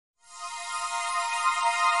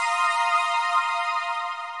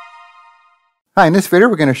Hi, in this video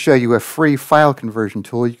we're going to show you a free file conversion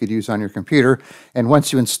tool you could use on your computer, and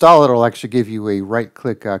once you install it, it'll actually give you a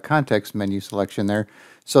right-click context menu selection there.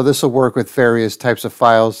 So this will work with various types of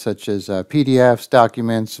files such as PDFs,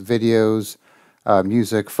 documents, videos,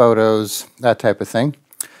 music, photos, that type of thing.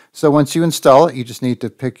 So once you install it, you just need to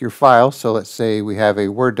pick your file. So let's say we have a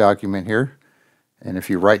Word document here, and if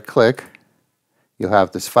you right-click, you'll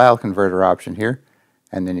have this file converter option here.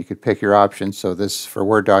 And then you could pick your option. So this, for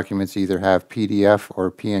Word documents, either have PDF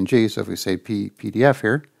or PNG. So if we say PDF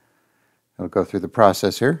here, it'll go through the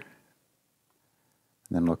process here.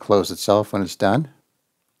 And then it'll close itself when it's done.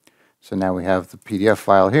 So now we have the PDF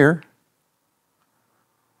file here,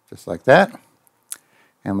 just like that.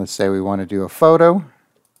 And let's say we want to do a photo.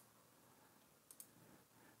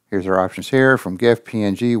 Here's our options here from GIF,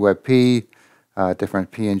 PNG, WebP,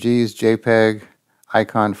 different PNGs, JPEG,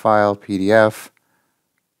 icon file, PDF,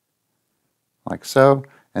 like so.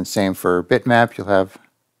 And same for Bitmap, you'll have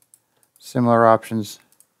similar options,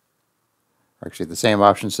 or actually the same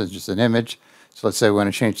options as just an image. So let's say we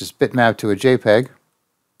want to change this Bitmap to a JPEG.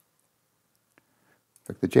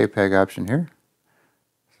 Pick the JPEG option here.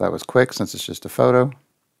 So that was quick since it's just a photo.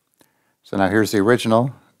 So now here's the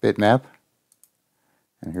original Bitmap,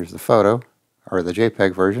 and here's the photo, or the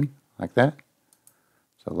JPEG version, like that.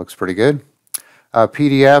 So it looks pretty good.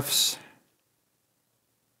 PDFs,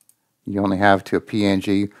 you only have to a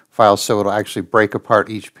PNG file, so it'll actually break apart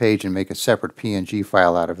each page and make a separate PNG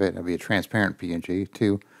file out of it. It'll be a transparent PNG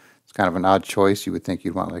too. It's kind of an odd choice. You would think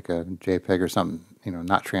you'd want like a JPEG or something, you know,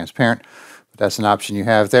 not transparent, but that's an option you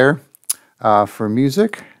have there. For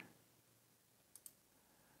music,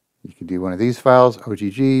 you can do one of these files,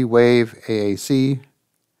 OGG, WAV, AAC,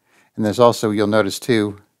 and there's also, you'll notice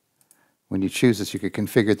too, when you choose this, you could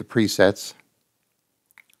configure the presets.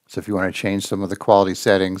 So if you want to change some of the quality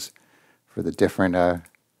settings for the different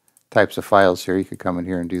types of files here, you could come in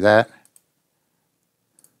here and do that.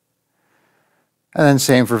 And then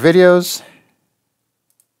same for videos.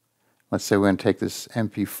 Let's say we want to take this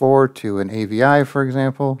MP4 to an AVI, for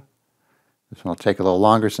example. This one will take a little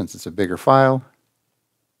longer since it's a bigger file.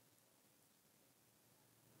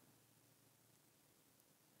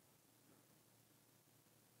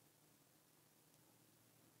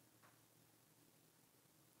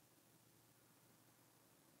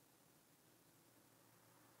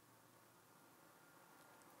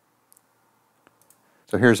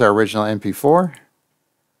 So here's our original MP4.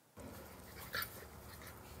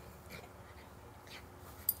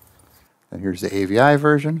 And here's the AVI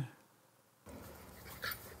version.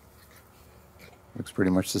 Looks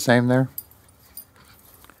pretty much the same there.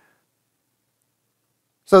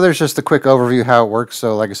 So there's just a quick overview how it works.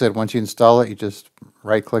 So like I said, once you install it, you just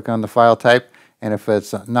right-click on the file type. And if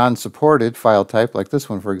it's a non-supported file type, like this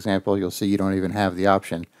one, for example, you'll see you don't even have the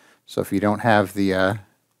option. So if you don't have the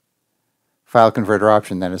file converter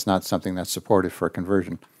option, then it's not something that's supported for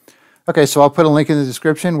conversion. Okay, so I'll put a link in the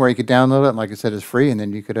description where you could download it, and like I said, it's free, and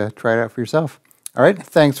then you could try it out for yourself. All right,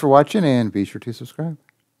 thanks for watching, and be sure to subscribe.